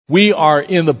We are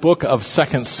in the book of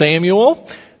 2 Samuel.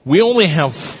 We only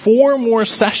have 4 more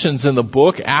sessions in the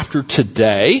book after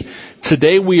today.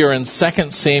 Today we are in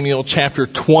 2 Samuel chapter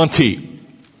 20.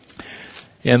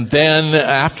 And then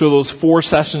after those 4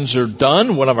 sessions are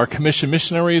done, one of our commission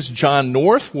missionaries, John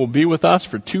North, will be with us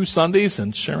for 2 Sundays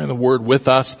and sharing the word with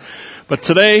us. But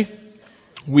today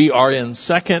we are in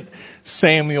 2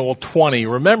 Samuel 20.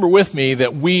 Remember with me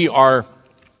that we are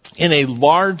in a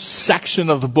large section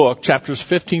of the book, chapters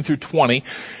 15 through 20,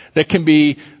 that can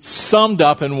be summed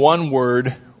up in one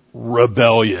word: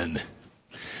 rebellion.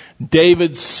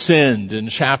 David sinned in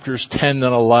chapters 10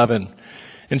 and 11.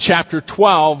 In chapter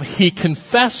 12, he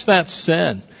confessed that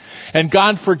sin, and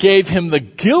God forgave him the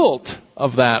guilt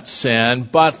of that sin,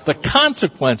 but the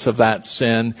consequence of that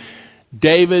sin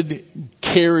David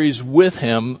carries with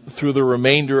him through the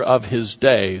remainder of his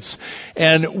days.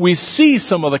 And we see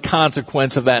some of the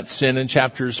consequence of that sin in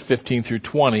chapters 15 through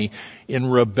 20 in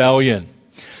rebellion.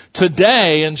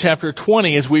 Today, in chapter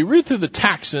 20, as we read through the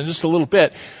text in just a little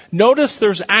bit, notice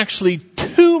there's actually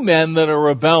 2 men that are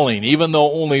rebelling, even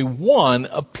though only one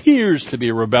appears to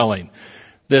be rebelling.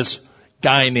 This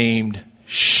guy named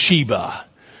Sheba,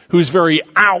 who's very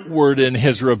outward in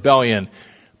his rebellion.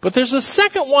 But there's a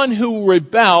second one who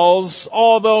rebels,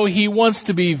 although he wants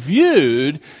to be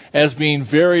viewed as being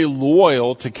very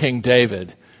loyal to King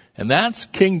David. And that's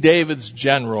King David's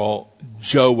general,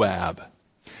 Joab.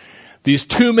 These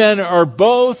 2 men are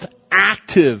both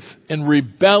active in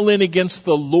rebelling against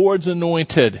the Lord's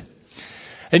anointed.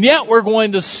 And yet we're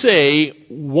going to see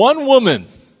one woman,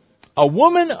 a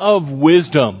woman of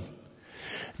wisdom,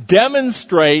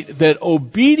 demonstrate that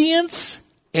obedience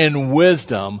and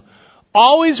wisdom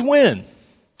always win.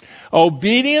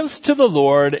 Obedience to the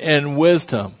Lord and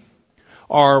wisdom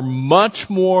are much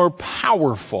more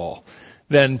powerful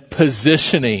than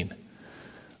positioning,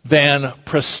 than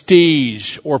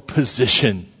prestige or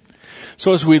position.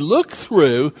 So as we look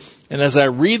through, and as I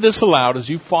read this aloud, as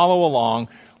you follow along,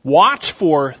 watch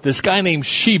for this guy named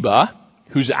Sheba,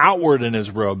 who's outward in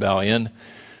his rebellion,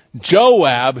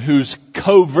 Joab, who's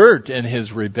covert in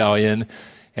his rebellion,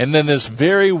 and then this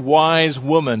very wise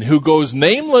woman who goes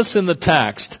nameless in the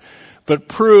text, but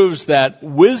proves that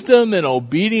wisdom and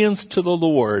obedience to the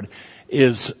Lord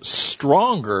is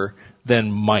stronger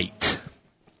than might.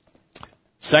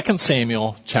 2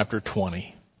 Samuel chapter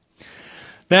 20.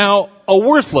 Now, a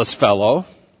worthless fellow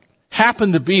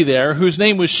happened to be there whose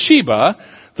name was Sheba,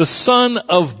 the son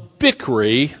of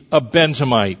Bichri, a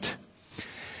Benjamite.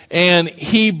 And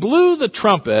he blew the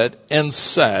trumpet and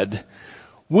said,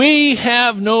 "We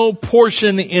have no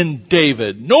portion in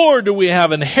David, nor do we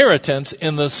have inheritance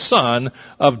in the son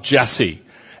of Jesse.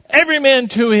 Every man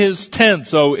to his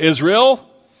tents, O Israel."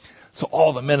 So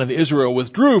all the men of Israel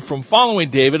withdrew from following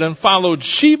David and followed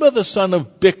Sheba the son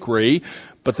of Bichri,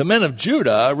 but the men of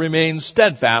Judah remained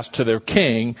steadfast to their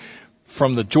king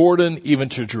from the Jordan even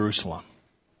to Jerusalem.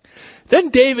 Then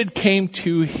David came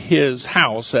to his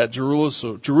house at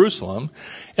Jerusalem,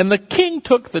 and the king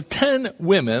took the 10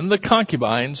 women, the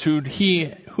concubines, whom he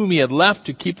had left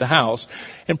to keep the house,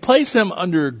 and placed them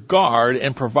under guard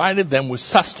and provided them with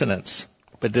sustenance,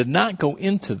 but did not go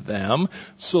into them,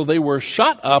 so they were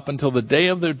shut up until the day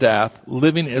of their death,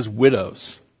 living as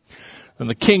widows. Then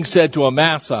the king said to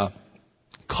Amasa,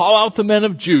 "Call out the men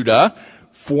of Judah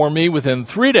for me within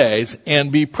 3 days,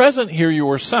 and be present here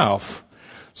yourself."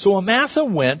 So Amasa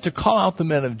went to call out the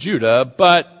men of Judah,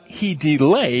 but he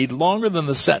delayed longer than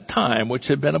the set time which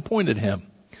had been appointed him.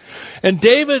 And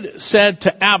David said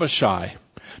to Abishai,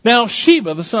 "Now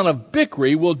Sheba the son of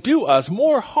Bichri will do us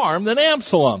more harm than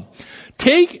Absalom.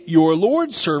 Take your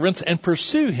Lord's servants and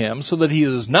pursue him, so that he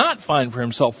does not find for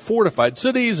himself fortified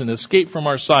cities and escape from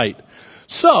our sight."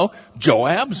 So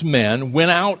Joab's men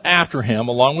went out after him,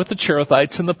 along with the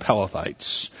Cherethites and the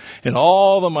Pelethites, and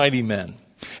all the mighty men.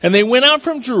 And they went out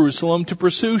from Jerusalem to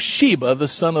pursue Sheba the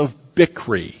son of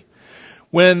Bichri.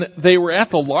 When they were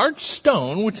at the large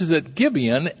stone, which is at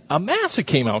Gibeon, Amasa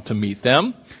came out to meet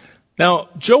them. Now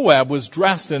Joab was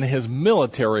dressed in his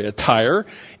military attire,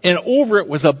 and over it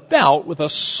was a belt with a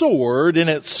sword in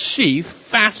its sheath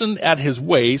fastened at his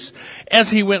waist.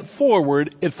 As he went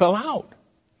forward, it fell out.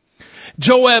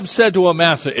 Joab said to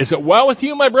Amasa, "Is it well with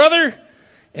you, my brother?"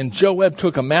 And Joab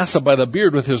took Amasa by the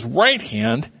beard with his right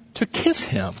hand to kiss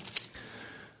him.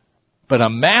 But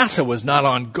Amasa was not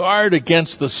on guard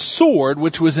against the sword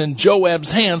which was in Joab's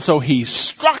hand, so he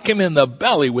struck him in the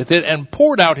belly with it and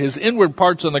poured out his inward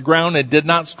parts on the ground and did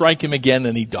not strike him again,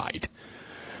 and he died.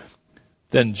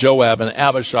 Then Joab and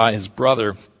Abishai, his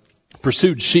brother,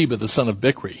 pursued Sheba the son of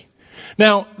Bichri.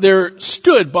 Now there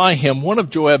stood by him one of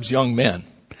Joab's young men.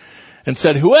 and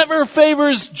said, "Whoever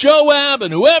favors Joab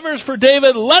and whoever's for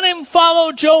David, let him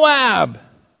follow Joab."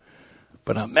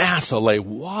 But Amasa lay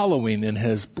wallowing in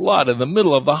his blood in the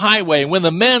middle of the highway. And when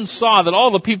the men saw that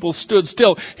all the people stood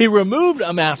still, he removed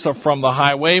Amasa from the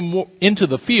highway into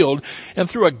the field and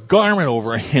threw a garment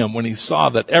over him when he saw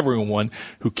that everyone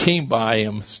who came by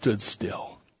him stood still.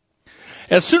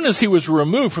 As soon as he was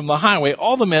removed from the highway,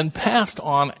 all the men passed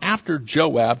on after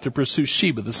Joab to pursue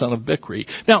Sheba, the son of Bichri.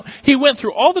 Now, he went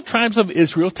through all the tribes of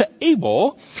Israel to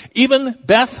Abel, even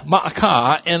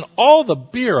Beth-Maachah, and all the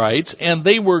Beerites, and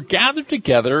they were gathered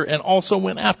together and also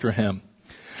went after him.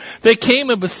 They came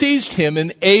and besieged him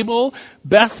in Abel,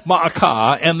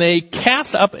 Beth-Maachah, and they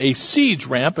cast up a siege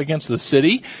ramp against the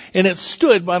city, and it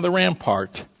stood by the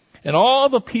rampart. And all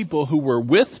the people who were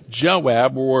with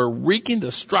Joab were wreaking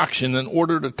destruction in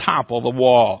order to topple the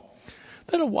wall.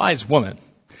 Then a wise woman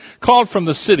called from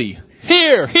the city,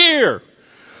 "Here, here!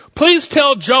 Please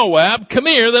tell Joab, come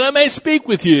here that I may speak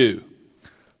with you."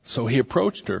 So he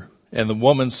approached her, and the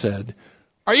woman said,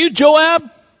 "Are you Joab?"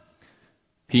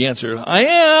 He answered, "I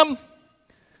am."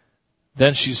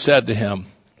 Then she said to him,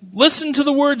 "Listen to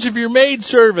the words of your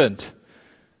maidservant."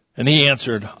 And he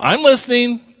answered, "I'm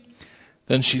listening."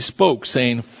 Then she spoke,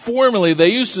 saying, "Formerly they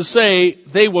used to say,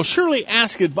 they will surely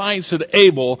ask advice of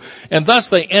Abel, and thus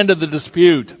they ended the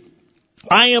dispute.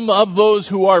 I am of those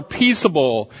who are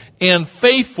peaceable and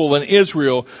faithful in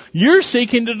Israel. You're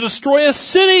seeking to destroy a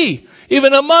city,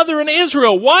 even a mother in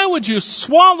Israel. Why would you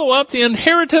swallow up the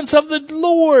inheritance of the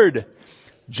Lord?"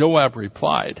 Joab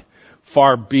replied,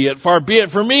 far be it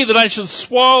for me that I should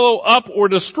swallow up or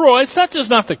destroy. Such is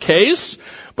not the case.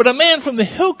 But a man from the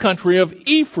hill country of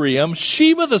Ephraim,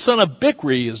 Sheba the son of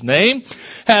Bichri, his name,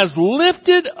 has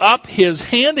lifted up his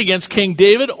hand against King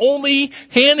David. Only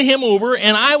hand him over,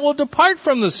 and I will depart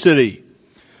from the city.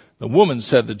 The woman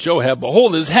said to Joab,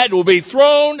 "Behold, his head will be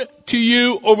thrown to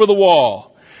you over the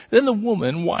wall." Then the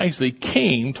woman wisely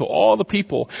came to all the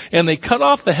people, and they cut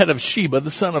off the head of Sheba the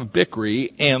son of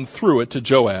Bichri and threw it to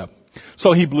Joab.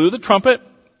 So he blew the trumpet.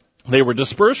 They were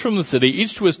dispersed from the city,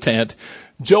 each to his tent.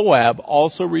 Joab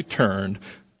also returned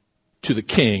to the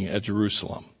king at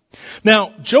Jerusalem.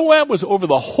 Now, Joab was over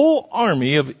the whole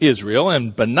army of Israel,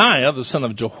 and Benaiah, the son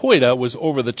of Jehoiada, was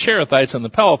over the Cherethites and the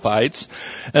Pelethites,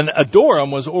 and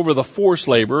Adoram was over the forced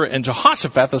labor, and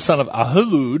Jehoshaphat, the son of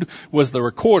Ahilud, was the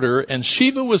recorder, and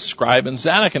Sheva was scribe, and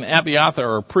Zadok and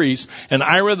Abiathar are priests, and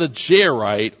Ira the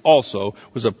Jairite also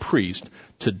was a priest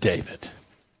to David.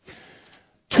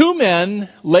 Two men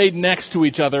laid next to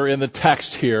each other in the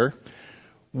text here.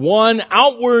 One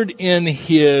outward in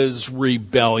his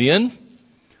rebellion,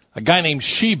 a guy named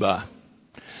Sheba.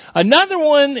 Another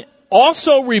one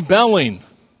also rebelling,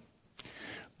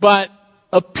 but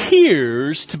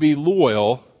appears to be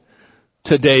loyal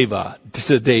to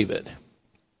David.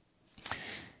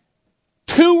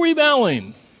 Two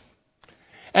rebelling.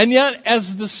 And yet,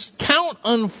 as this count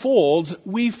unfolds,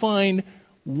 we find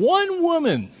one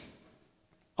woman,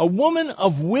 a woman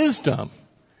of wisdom,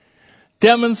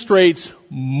 demonstrates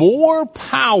more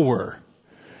power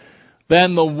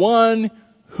than the one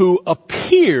who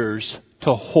appears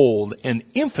to hold an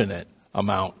infinite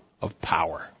amount of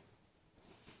power.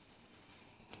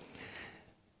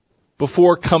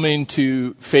 Before coming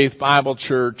to Faith Bible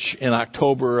Church in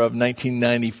October of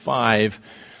 1995,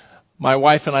 my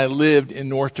wife and I lived in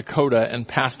North Dakota and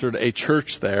pastored a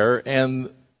church there, and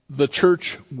the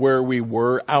church where we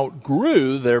were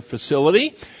outgrew their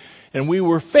facility, and we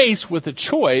were faced with a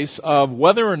choice of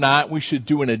whether or not we should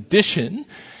do an addition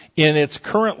in its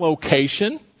current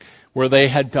location where they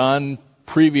had done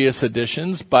previous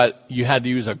additions, but you had to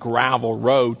use a gravel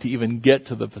road to even get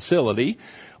to the facility,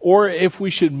 or if we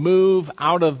should move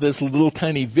out of this little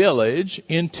tiny village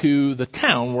into the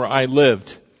town where I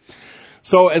lived.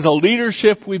 So as a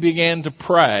leadership, we began to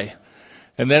pray.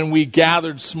 And then we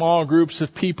gathered small groups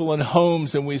of people in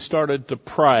homes and we started to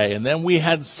pray. And then we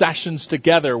had sessions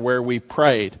together where we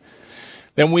prayed.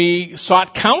 Then we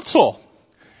sought counsel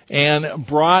and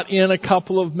brought in a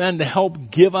couple of men to help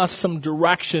give us some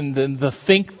direction and to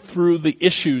think through the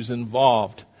issues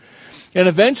involved. And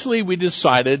eventually we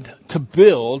decided to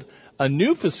build a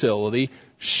new facility,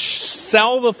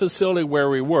 sell the facility where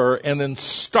we were, and then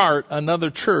start another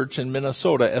church in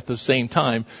Minnesota at the same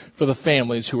time for the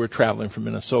families who were traveling from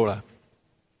Minnesota.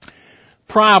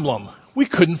 Problem: we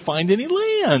couldn't find any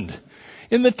land.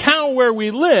 In the town where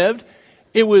we lived,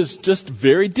 it was just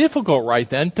very difficult right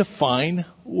then to find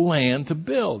land to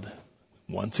build.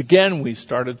 Once again, we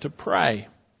started to pray.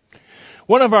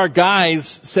 One of our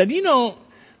guys said,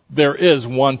 there is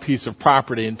one piece of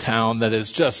property in town that is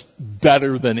just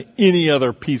better than any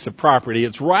other piece of property.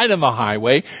 It's right on the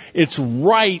highway. It's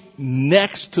right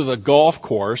next to the golf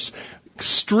course,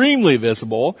 extremely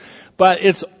visible, but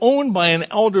it's owned by an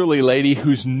elderly lady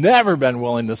who's never been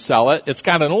willing to sell it. It's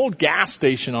got an old gas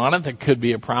station on it that could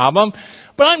be a problem,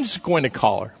 but I'm just going to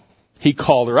call her. He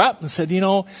called her up and said,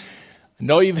 I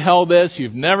know you've held this,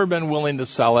 you've never been willing to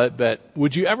sell it, but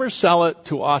would you ever sell it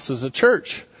to us as a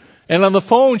church? And on the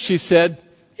phone she said,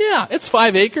 yeah, it's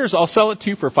 5 acres. I'll sell it to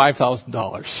you for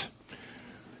 $5,000.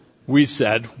 We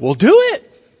said, we'll do it.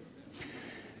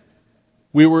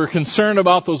 We were concerned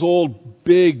about those old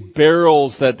big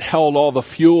barrels that held all the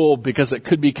fuel because it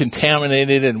could be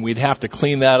contaminated and we'd have to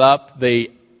clean that up.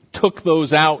 They took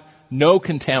those out. No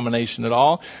contamination at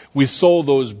all. We sold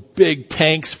those big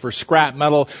tanks for scrap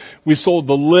metal. We sold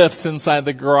the lifts inside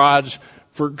the garage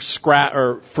for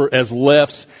as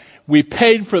lifts. We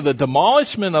paid for the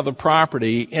demolishment of the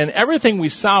property, and everything we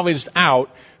salvaged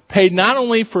out paid not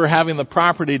only for having the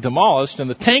property demolished and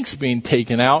the tanks being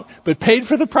taken out, but paid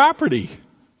for the property.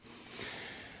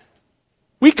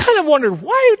 We kind of wondered,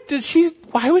 why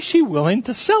was she willing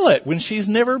to sell it when she's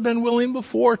never been willing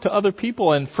before to other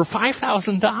people, and for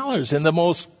 $5,000 in the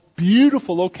most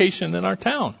beautiful location in our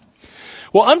town?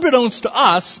 Well, unbeknownst to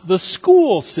us, the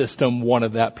school system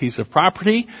wanted that piece of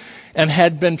property and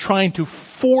had been trying to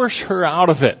force her out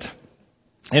of it.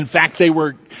 In fact, they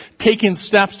were taking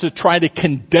steps to try to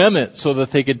condemn it so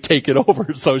that they could take it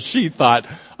over. So she thought,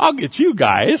 I'll get you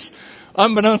guys.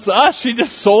 Unbeknownst to us, she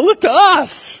just sold it to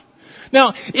us.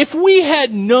 Now, if we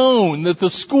had known that the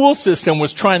school system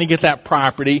was trying to get that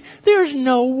property, there's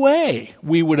no way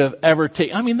we would have ever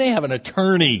taken. They have an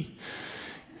attorney.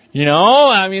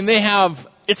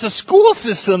 It's a school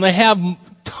system. They have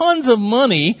tons of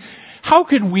money. How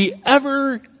could we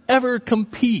ever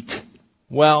compete?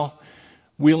 Well,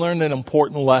 we learned an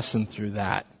important lesson through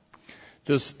that.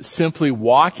 Just simply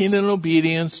walking in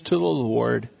obedience to the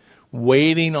Lord,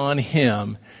 waiting on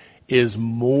Him, is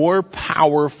more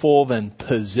powerful than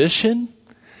position.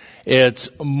 It's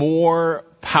more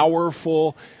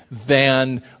powerful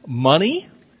than money.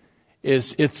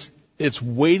 It's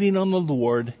waiting on the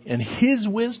Lord, and His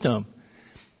wisdom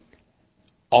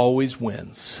always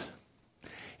wins.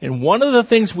 And one of the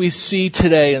things we see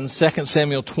today in 2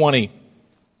 Samuel 20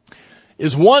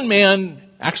 is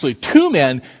two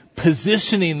men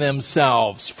positioning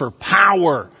themselves for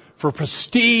power, for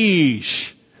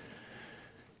prestige,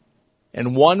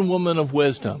 and one woman of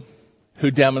wisdom who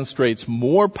demonstrates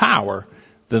more power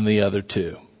than the other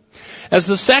two. As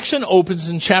the section opens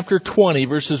in chapter 20,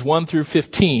 verses 1 through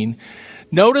 15,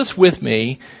 notice with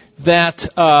me that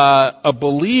a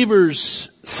believer's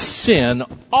sin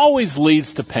always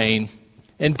leads to pain,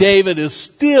 and David is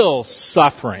still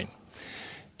suffering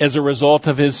as a result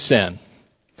of his sin.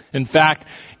 In fact,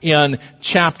 in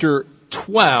chapter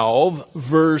 12,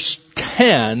 verse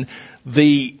 10,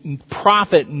 the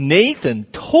prophet Nathan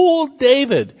told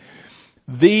David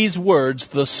these words,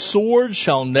 "The sword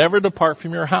shall never depart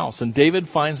from your house." And David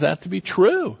finds that to be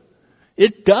true.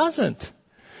 It doesn't.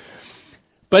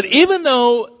 But even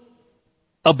though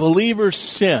a believer's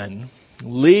sin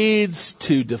leads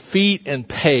to defeat and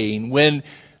pain, when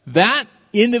that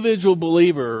individual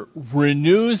believer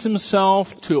renews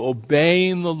himself to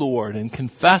obeying the Lord and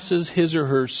confesses his or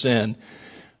her sin,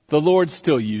 the Lord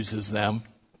still uses them.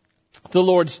 The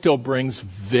Lord still brings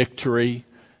victory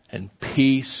and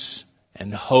peace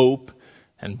and hope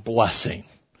and blessing.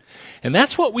 And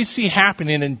that's what we see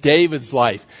happening in David's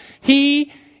life.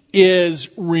 He is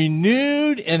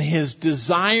renewed in his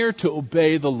desire to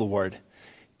obey the Lord,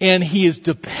 and he is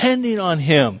depending on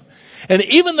Him. And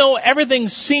even though everything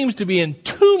seems to be in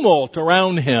tumult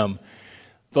around him,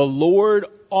 the Lord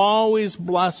always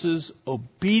blesses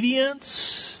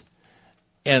obedience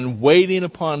and waiting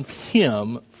upon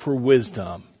Him for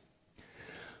wisdom.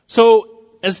 So,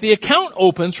 as the account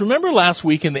opens, remember last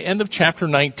week in the end of chapter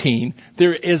 19,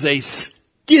 there is a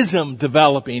schism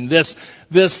developing, this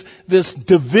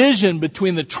division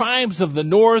between the tribes of the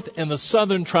north and the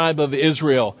southern tribe of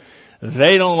Israel.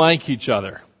 They don't like each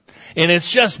other. And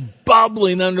it's just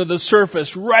bubbling under the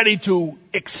surface, ready to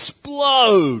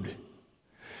explode.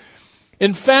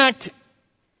 In fact,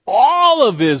 all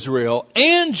of Israel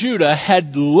and Judah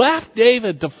had left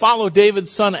David to follow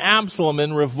David's son Absalom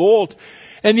in revolt.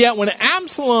 And yet when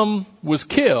Absalom was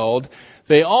killed,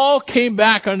 they all came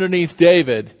back underneath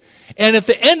David. And at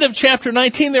the end of chapter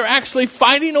 19, they're actually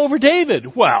fighting over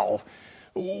David. Well,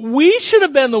 We should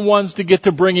have been the ones to get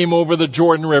to bring him over the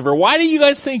Jordan River. Why do you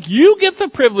guys think you get the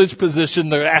privileged position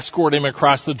to escort him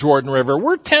across the Jordan River?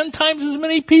 We're 10 times as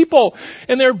many people,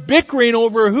 and they're bickering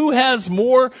over who has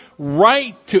more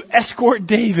right to escort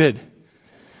David.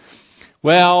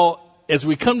 Well, as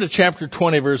we come to chapter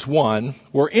 20, verse 1,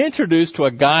 we're introduced to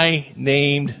a guy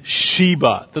named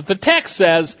Sheba, that the text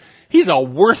says he's a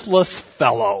worthless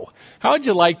fellow. How would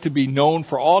you like to be known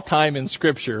for all time in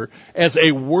Scripture as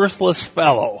a worthless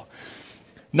fellow?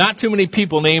 Not too many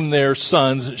people name their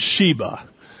sons Sheba.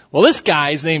 Well, this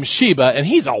guy's named Sheba, and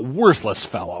he's a worthless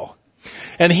fellow.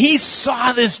 And he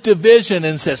saw this division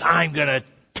and says, I'm going to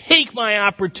take my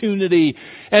opportunity.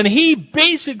 And he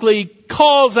basically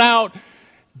calls out,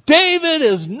 David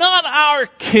is not our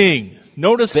king.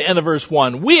 Notice the end of verse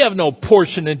 1. We have no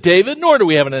portion in David, nor do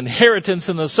we have an inheritance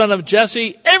in the son of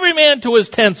Jesse. Every man to his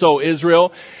tents, O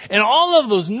Israel. And all of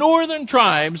those northern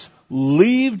tribes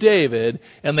leave David,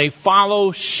 and they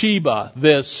follow Sheba,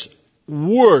 this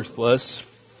worthless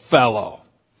fellow.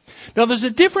 Now, there's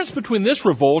a difference between this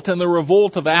revolt and the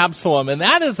revolt of Absalom, and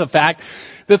that is the fact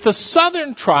that the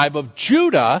southern tribe of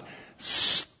Judah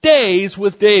stays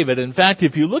with David. In fact,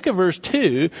 if you look at verse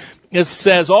 2, it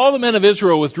says, all the men of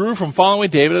Israel withdrew from following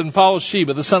David and followed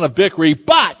Sheba, the son of Bichri,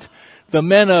 but the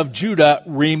men of Judah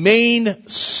remained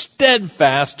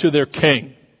steadfast to their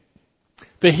king.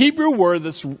 The Hebrew word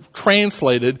that's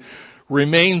translated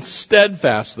remain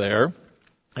steadfast there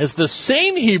is the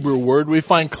same Hebrew word we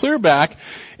find clear back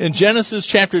in Genesis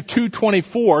chapter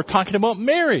 2:24, talking about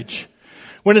marriage.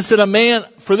 When it said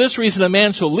for this reason a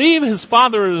man shall leave his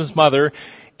father and his mother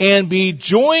and be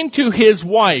joined to his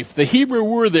wife. The Hebrew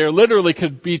word there literally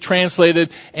could be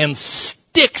translated and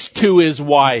sticks to his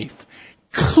wife,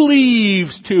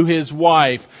 cleaves to his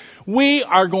wife. We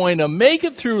are going to make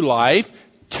it through life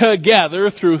together,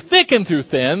 through thick and through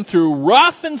thin, through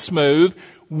rough and smooth.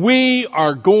 We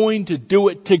are going to do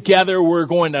it together. We're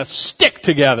going to stick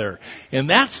together. And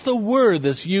that's the word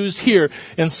that's used here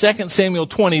in 2 Samuel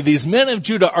 20. These men of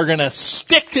Judah are going to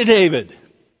stick to David.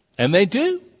 And they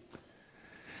do.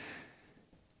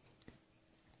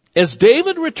 As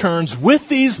David returns with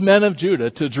these men of Judah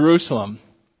to Jerusalem,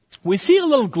 we see a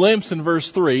little glimpse in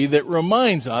verse 3 that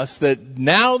reminds us that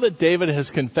now that David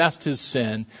has confessed his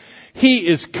sin, he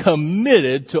is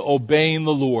committed to obeying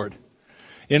the Lord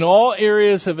in all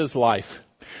areas of his life.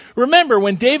 Remember,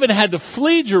 when David had to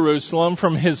flee Jerusalem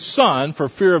from his son for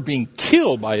fear of being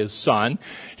killed by his son,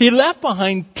 he left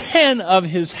behind 10 of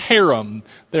his harem.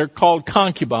 They're called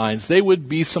concubines. They would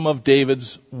be some of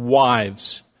David's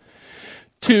wives,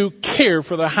 to care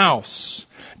for the house.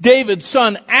 David's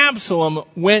son Absalom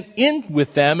went in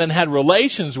with them and had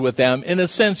relations with them, in a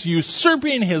sense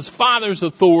usurping his father's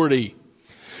authority.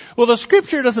 Well, the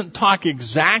scripture doesn't talk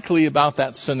exactly about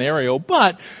that scenario,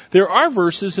 but there are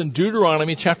verses in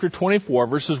Deuteronomy chapter 24,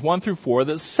 verses 1 through 4,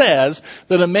 that says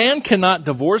that a man cannot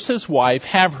divorce his wife,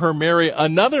 have her marry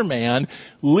another man,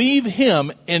 leave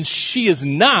him, and she is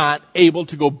not able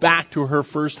to go back to her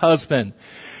first husband.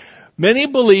 Many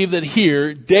believe that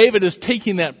here, David is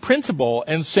taking that principle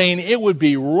and saying it would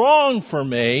be wrong for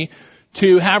me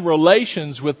to have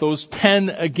relations with those 10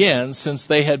 again since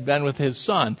they had been with his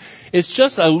son. It's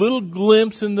just a little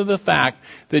glimpse into the fact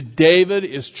that David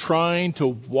is trying to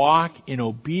walk in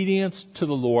obedience to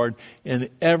the Lord in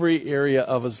every area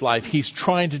of his life. He's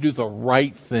trying to do the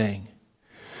right thing.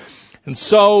 And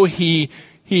so he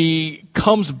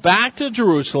comes back to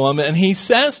Jerusalem and he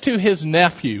says to his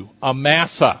nephew,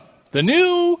 Amasa, the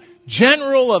new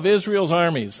general of Israel's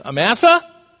armies, Amasa,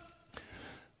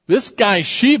 this guy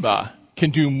Sheba can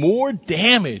do more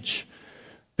damage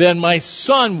than my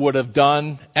son would have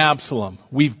done Absalom.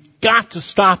 We've got to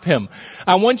stop him.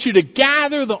 I want you to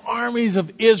gather the armies of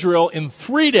Israel in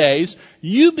 3 days.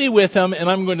 You be with him, and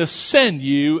I'm going to send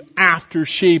you after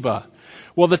Sheba.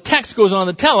 Well, the text goes on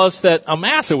to tell us that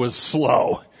Amasa was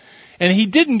slow, and he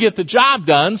didn't get the job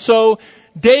done, so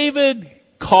David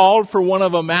called for one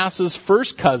of Amasa's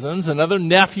first cousins, another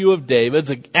nephew of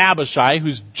David's, Abishai,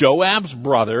 who's Joab's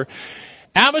brother.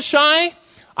 Abishai,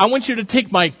 I want you to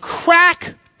take my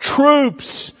crack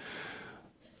troops,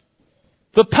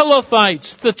 the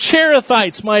Pelethites, the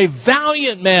Cherethites, my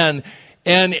valiant men,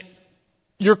 and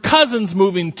your cousin's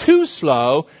moving too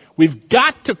slow. We've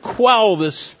got to quell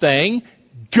this thing.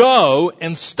 Go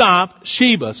and stop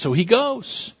Sheba. So he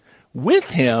goes. With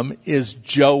him is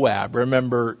Joab.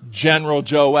 Remember General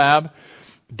Joab,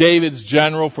 David's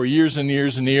general for years and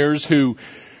years and years, who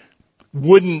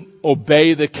wouldn't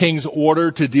obey the king's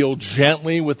order to deal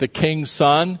gently with the king's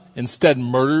son, instead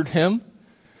murdered him.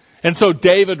 And so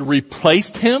David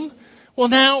replaced him. Well,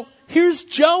 now here's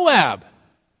Joab.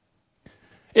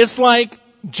 It's like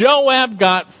Joab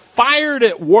got fired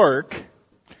at work,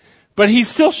 but he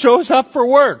still shows up for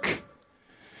work.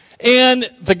 And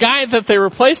the guy that they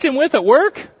replaced him with at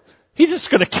work, he's just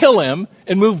going to kill him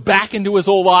and move back into his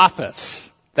old office.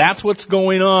 That's what's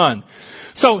going on.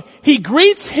 So he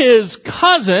greets his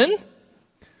cousin,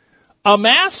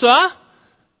 Amasa,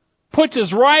 puts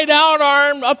his right out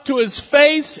arm up to his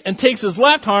face and takes his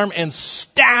left arm and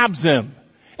stabs him.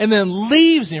 And then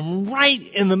leaves him right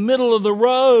in the middle of the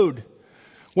road.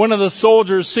 One of the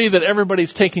soldiers see that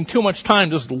everybody's taking too much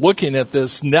time just looking at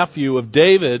this nephew of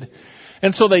David.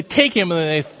 And so they take him and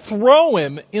they throw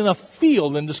him in a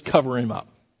field and just cover him up.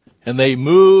 And they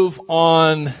move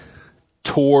on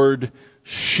toward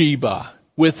Sheba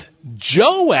with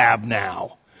Joab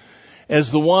now as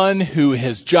the one who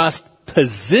has just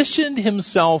positioned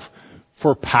himself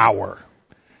for power.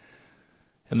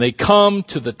 And they come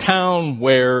to the town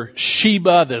where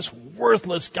Sheba, this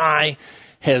worthless guy,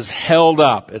 has held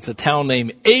up. It's a town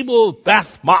named Abel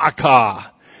Beth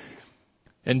Maacah.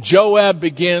 And Joab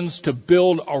begins to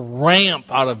build a ramp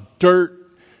out of dirt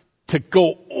to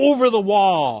go over the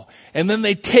wall. And then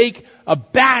they take a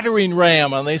battering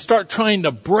ram and they start trying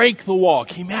to break the wall.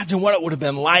 Can you imagine what it would have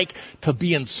been like to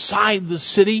be inside the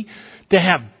city? To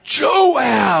have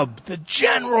Joab, the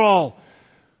general,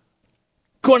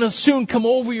 going to soon come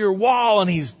over your wall, and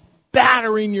he's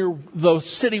battering the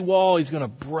city wall. He's going to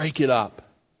break it up.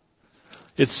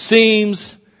 It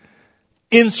seems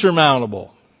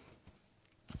insurmountable.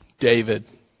 David,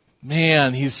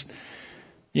 man,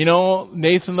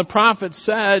 Nathan the prophet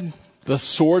said, the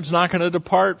sword's not going to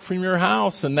depart from your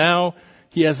house. And now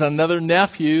he has another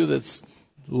nephew that's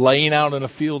laying out in a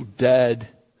field dead.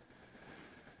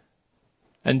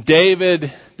 And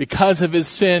David, because of his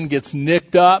sin, gets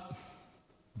nicked up,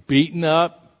 beaten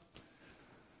up.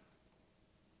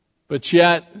 But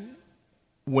yet,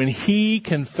 when he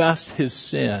confessed his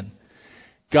sin,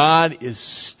 God is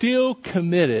still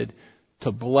committed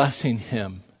to blessing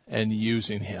him and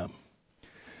using him.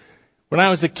 When I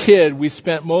was a kid, we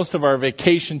spent most of our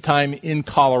vacation time in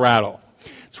Colorado.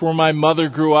 It's where my mother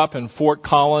grew up in Fort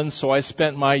Collins, so I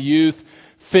spent my youth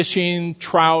fishing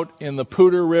trout in the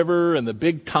Poudre River and the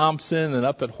Big Thompson and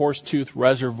up at Horsetooth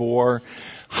Reservoir,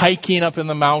 hiking up in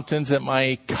the mountains at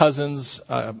my cousin's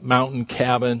mountain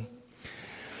cabin.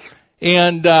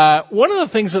 And one of the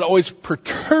things that always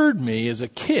perturbed me as a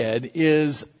kid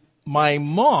is my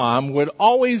mom would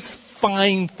always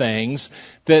find things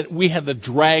that we had to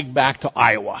drag back to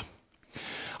Iowa.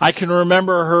 I can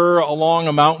remember her along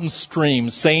a mountain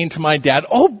stream saying to my dad,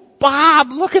 "Oh,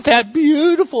 Bob, look at that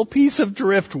beautiful piece of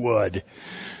driftwood."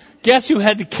 Guess who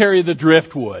had to carry the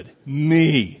driftwood?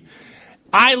 Me.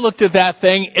 I looked at that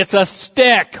thing. It's a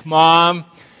stick, Mom.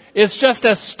 It's just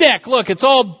a stick. Look, it's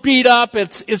all beat up.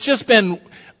 It's just been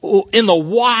in the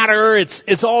water.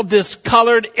 It's all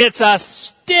discolored. It's a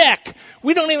stick.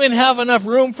 We don't even have enough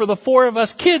room for the four of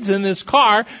us kids in this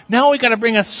car. Now we got to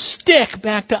bring a stick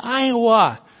back to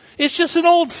Iowa. It's just an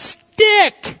old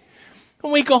stick.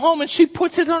 And we go home and she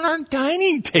puts it on our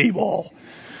dining table.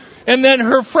 And then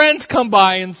her friends come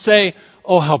by and say,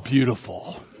 "Oh, how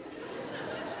beautiful."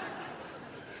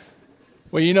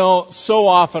 Well, so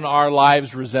often our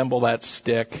lives resemble that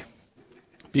stick.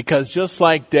 Because just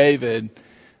like David,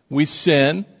 we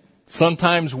sin.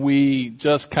 Sometimes we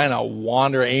just kind of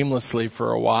wander aimlessly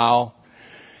for a while.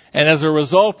 And as a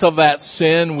result of that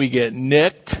sin, we get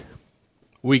nicked.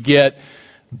 We get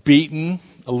beaten,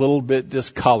 a little bit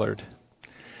discolored.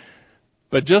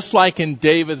 But just like in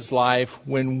David's life,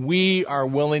 when we are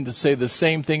willing to say the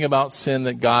same thing about sin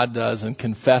that God does and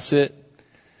confess it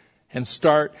and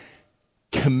start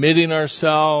committing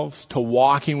ourselves to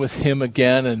walking with Him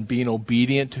again and being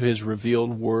obedient to His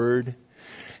revealed word,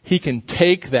 He can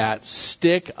take that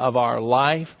stick of our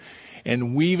life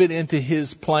and weave it into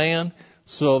His plan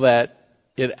so that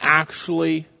it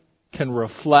actually can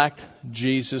reflect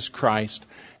Jesus Christ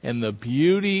and the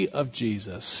beauty of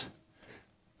Jesus.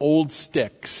 Old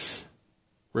sticks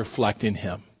reflecting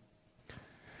Him.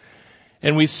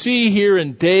 And we see here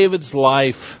in David's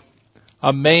life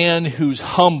a man who's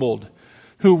humbled,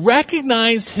 who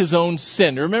recognized his own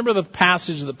sin. Remember the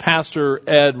passage that Pastor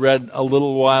Ed read a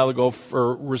little while ago,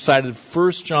 or recited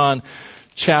 1 John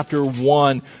chapter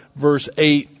 1, verse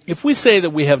 8. If we say that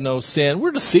we have no sin,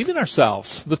 we're deceiving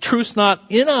ourselves. The truth's not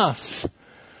in us.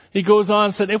 He goes on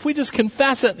and said, if we just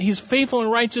confess it, He's faithful and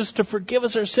righteous to forgive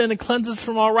us our sin and cleanse us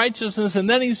from all righteousness. And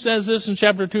then he says this in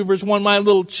chapter 2, verse 1, "My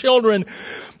little children,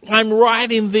 I'm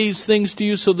writing these things to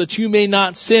you so that you may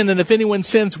not sin. And if anyone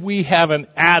sins, we have an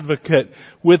advocate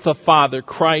with the Father,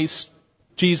 Christ,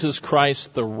 Jesus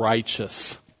Christ the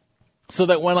righteous." So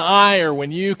that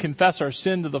when you confess our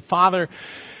sin to the Father,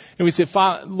 and we say,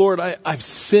 Lord, I've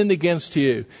sinned against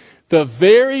you, the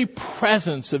very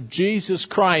presence of Jesus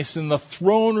Christ in the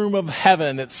throne room of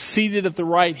heaven that's seated at the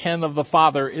right hand of the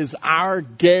Father is our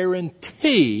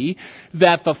guarantee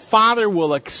that the Father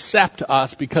will accept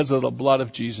us because of the blood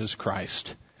of Jesus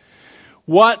Christ.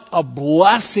 What a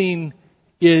blessing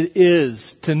it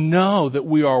is to know that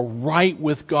we are right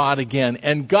with God again.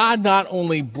 And God not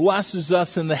only blesses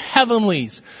us in the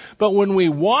heavenlies, but when we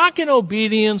walk in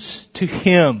obedience to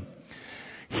Him,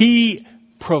 He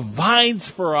provides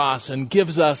for us and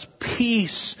gives us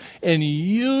peace and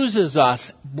uses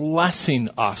us, blessing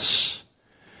us.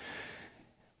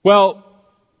 Well,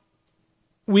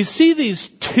 we see these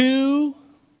two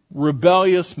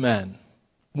rebellious men.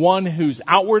 One who's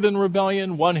outward in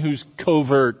rebellion, one who's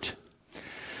covert.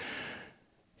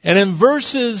 And in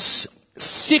verses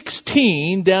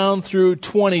 16 down through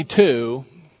 22,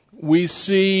 we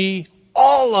see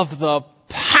all of the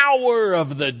power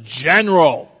of the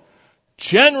General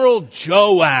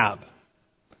Joab,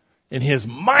 in his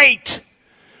might,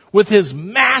 with his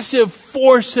massive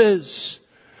forces,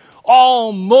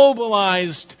 all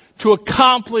mobilized to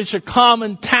accomplish a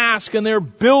common task, and they're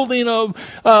building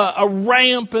a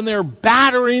ramp, and they're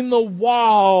battering the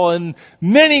wall, and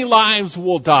many lives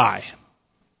will die.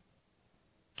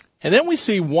 And then we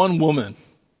see one woman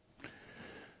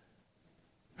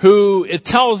who, it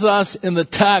tells us in the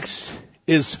text,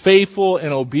 is faithful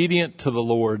and obedient to the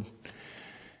Lord.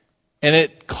 And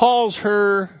it calls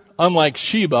her, unlike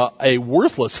Sheba, a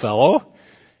worthless fellow.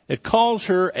 It calls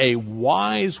her a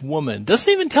wise woman.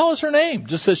 Doesn't even tell us her name.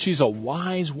 Just says she's a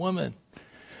wise woman.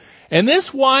 And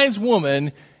this wise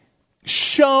woman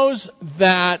shows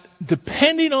that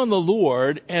depending on the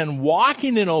Lord and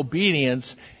walking in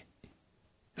obedience,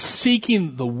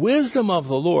 seeking the wisdom of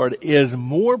the Lord is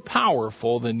more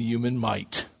powerful than human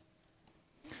might.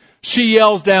 She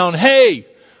yells down, "Hey,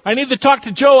 I need to talk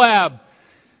to Joab."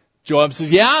 Joab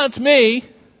says, "Yeah, it's me.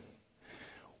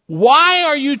 Why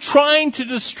are you trying to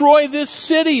destroy this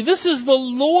city? This is the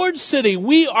Lord's city.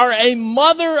 We are a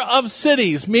mother of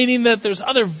cities," meaning that there's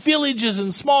other villages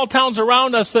and small towns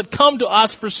around us that come to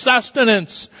us for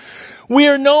sustenance. We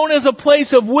are known as a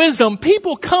place of wisdom.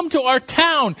 People come to our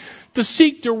town to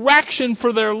seek direction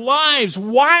for their lives.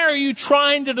 Why are you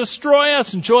trying to destroy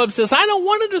us? And Joab says, "I don't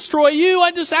want to destroy you.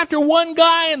 I'm just after one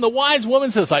guy." And the wise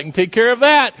woman says, "I can take care of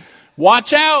that.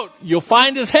 Watch out. You'll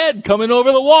find his head coming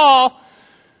over the wall."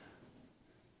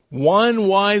 One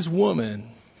wise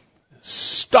woman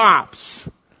stops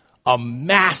a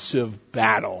massive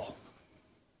battle.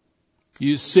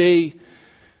 You see,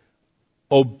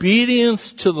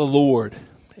 obedience to the Lord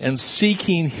and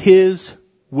seeking His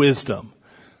wisdom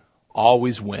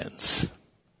always wins.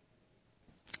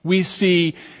 We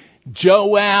see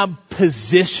Joab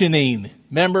positioning.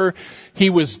 Remember, he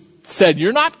said,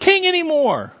 "You're not king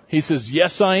anymore." He says,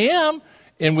 "Yes, I am."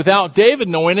 And without David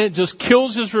knowing it, just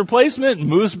kills his replacement and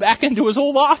moves back into his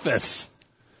old office.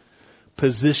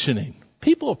 Positioning.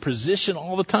 People position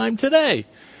all the time today.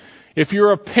 If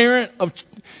you're a parent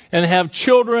and have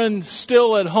children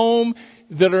still at home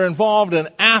that are involved in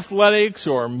athletics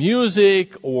or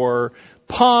music or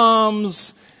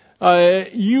POMs,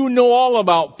 you know all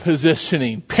about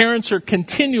positioning. Parents are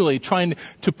continually trying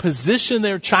to position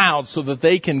their child so that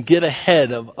they can get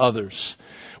ahead of others.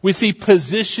 We see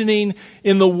positioning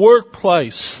in the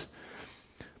workplace.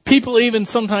 People even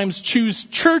sometimes choose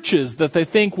churches that they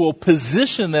think will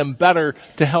position them better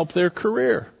to help their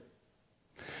career.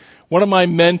 One of my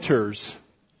mentors,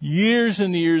 years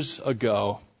and years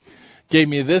ago, gave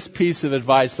me this piece of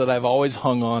advice that I've always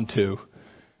hung on to.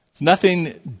 It's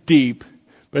nothing deep,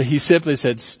 but he simply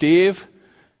said, "Steve,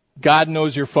 God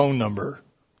knows your phone number."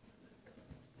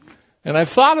 And I've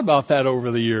thought about that over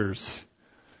the years.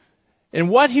 And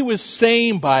what he was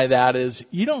saying by that is,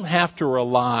 you don't have to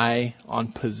rely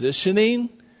on positioning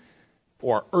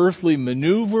or earthly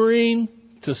maneuvering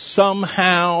to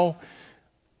somehow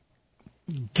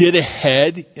get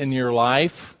ahead in your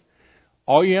life.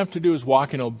 All you have to do is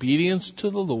walk in obedience to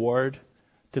the Lord,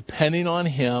 depending on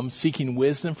Him, seeking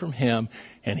wisdom from Him,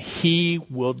 and He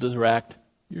will direct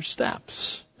your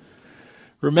steps.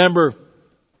 Remember,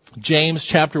 James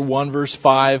chapter 1 verse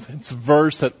 5, it's a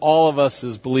verse that all of us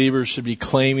as believers should be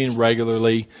claiming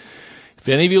regularly. "If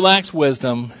any of you lacks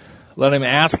wisdom, let him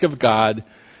ask of God,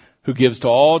 who gives to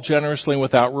all generously and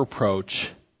without reproach,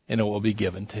 and it will be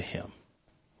given to him."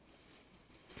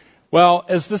 Well,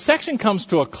 as the section comes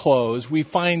to a close, we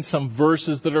find some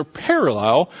verses that are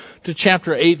parallel to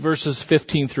chapter 8 verses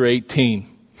 15 through 18.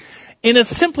 And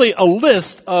it's simply a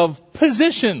list of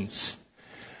positions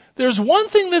There's one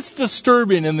thing that's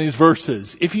disturbing in these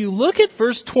verses. If you look at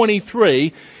verse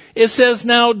 23, it says,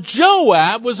 now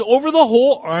Joab was over the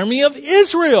whole army of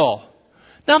Israel.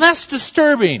 Now that's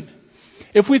disturbing.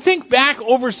 If we think back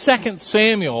over 2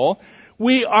 Samuel,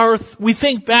 we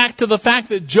think back to the fact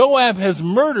that Joab has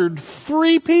murdered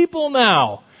 3 people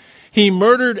now. He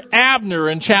murdered Abner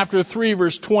in chapter 3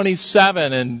 verse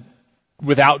 27 and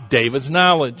without David's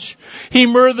knowledge. He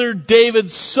murdered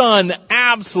David's son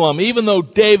Absalom, even though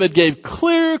David gave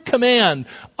clear command,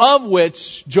 of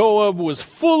which Joab was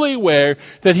fully aware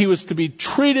that he was to be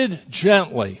treated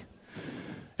gently.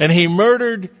 And he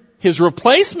murdered his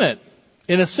replacement,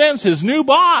 in a sense, his new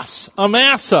boss,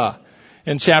 Amasa,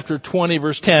 in chapter 20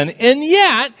 verse 10. And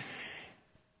yet,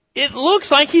 it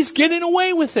looks like he's getting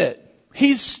away with it.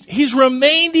 He's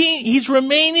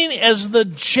remaining as the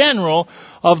general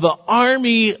of the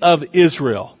army of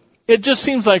Israel. It just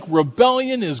seems like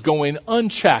rebellion is going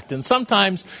unchecked. And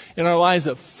sometimes in our lives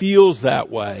it feels that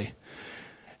way.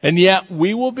 And yet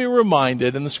we will be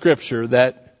reminded in the scripture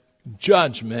that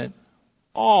judgment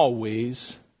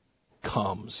always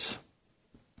comes.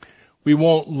 We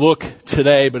won't look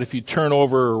today, but if you turn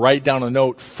over or write down a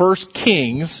note, 1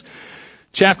 Kings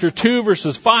chapter 2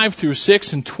 verses 5 through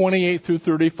 6 and 28 through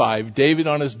 35, David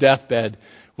on his deathbed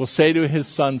will say to his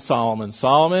son Solomon,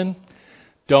 Solomon,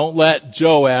 don't let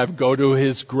Joab go to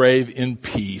his grave in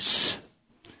peace.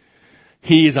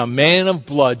 He's a man of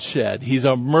bloodshed. He's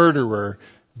a murderer.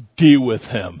 Deal with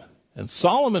him. And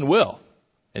Solomon will.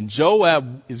 And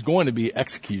Joab is going to be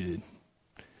executed.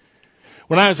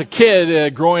 When I was a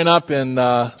kid growing up in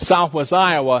southwest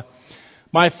Iowa,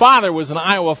 my father was an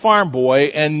Iowa farm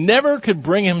boy and never could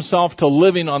bring himself to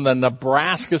living on the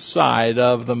Nebraska side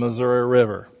of the Missouri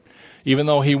River. Even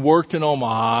though he worked in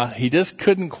Omaha, he just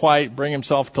couldn't quite bring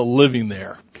himself to living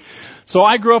there. So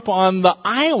I grew up on the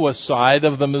Iowa side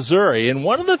of the Missouri, and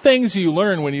one of the things you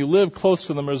learn when you live close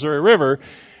to the Missouri River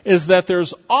is that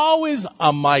there's always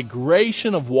a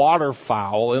migration of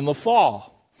waterfowl in the fall.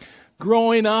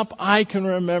 Growing up, I can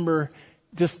remember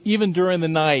just even during the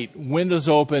night, windows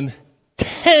open,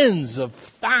 tens of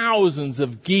thousands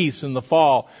of geese in the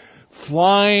fall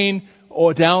flying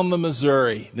down the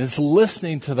Missouri. Just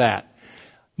listening to that.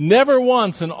 Never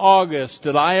once in August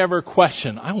did I ever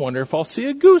question, I wonder if I'll see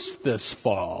a goose this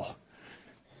fall.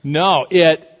 No,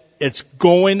 it's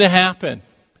going to happen.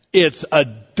 It's a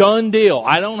done deal.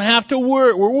 I don't have to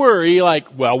worry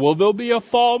like, well, will there be a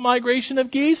fall migration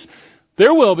of geese?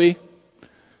 There will be.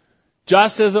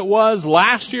 Just as it was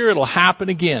last year, it'll happen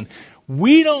again.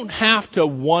 We don't have to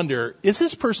wonder, is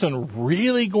this person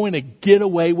really going to get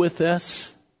away with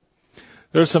this?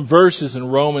 There are some verses in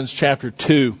Romans chapter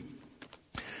 2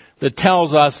 that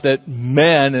tells us that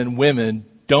men and women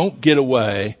don't get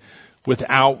away with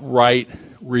outright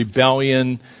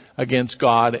rebellion against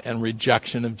God and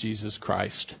rejection of Jesus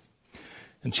Christ.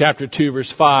 In chapter 2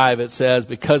 verse 5 it says,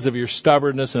 because of your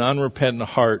stubbornness and unrepentant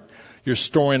heart, you're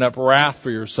storing up wrath for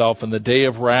yourself in the day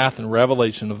of wrath and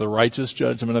revelation of the righteous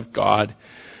judgment of God,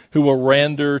 who will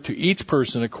render to each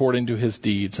person according to his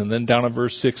deeds. And then down in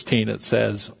verse 16 it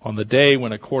says, on the day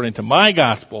when according to my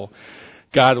gospel,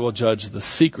 God will judge the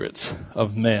secrets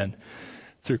of men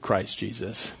through Christ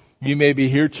Jesus. You may be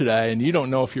here today and you don't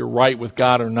know if you're right with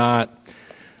God or not.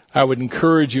 I would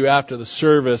encourage you after the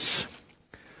service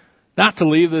not to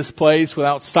leave this place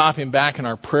without stopping back in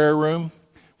our prayer room.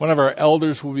 One of our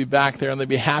elders will be back there and they'd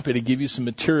be happy to give you some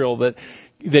material that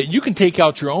you can take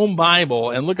out your own Bible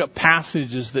and look up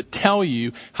passages that tell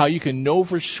you how you can know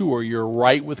for sure you're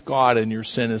right with God and your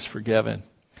sin is forgiven.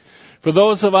 For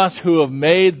those of us who have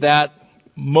made that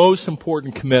most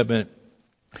important commitment,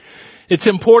 it's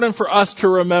important for us to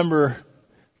remember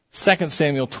 2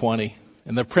 Samuel 20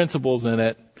 and the principles in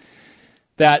it,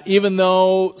 that even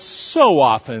though so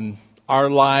often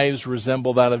our lives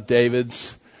resemble that of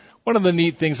David's, one of the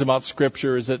neat things about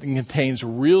Scripture is that it contains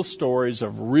real stories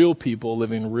of real people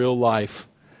living real life.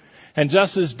 And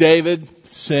just as David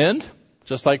sinned,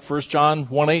 just like 1 John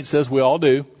 1:8 says we all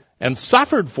do, and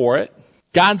suffered for it,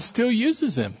 God still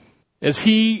uses him. As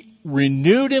he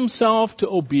renewed himself to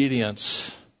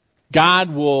obedience, God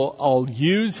will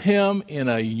use him in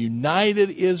a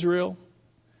united Israel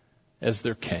as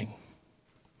their king.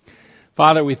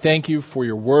 Father, we thank you for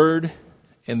your word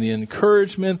and the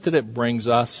encouragement that it brings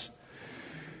us,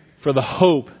 for the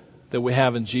hope that we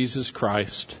have in Jesus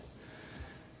Christ.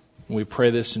 And we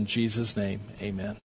pray this in Jesus' name. Amen.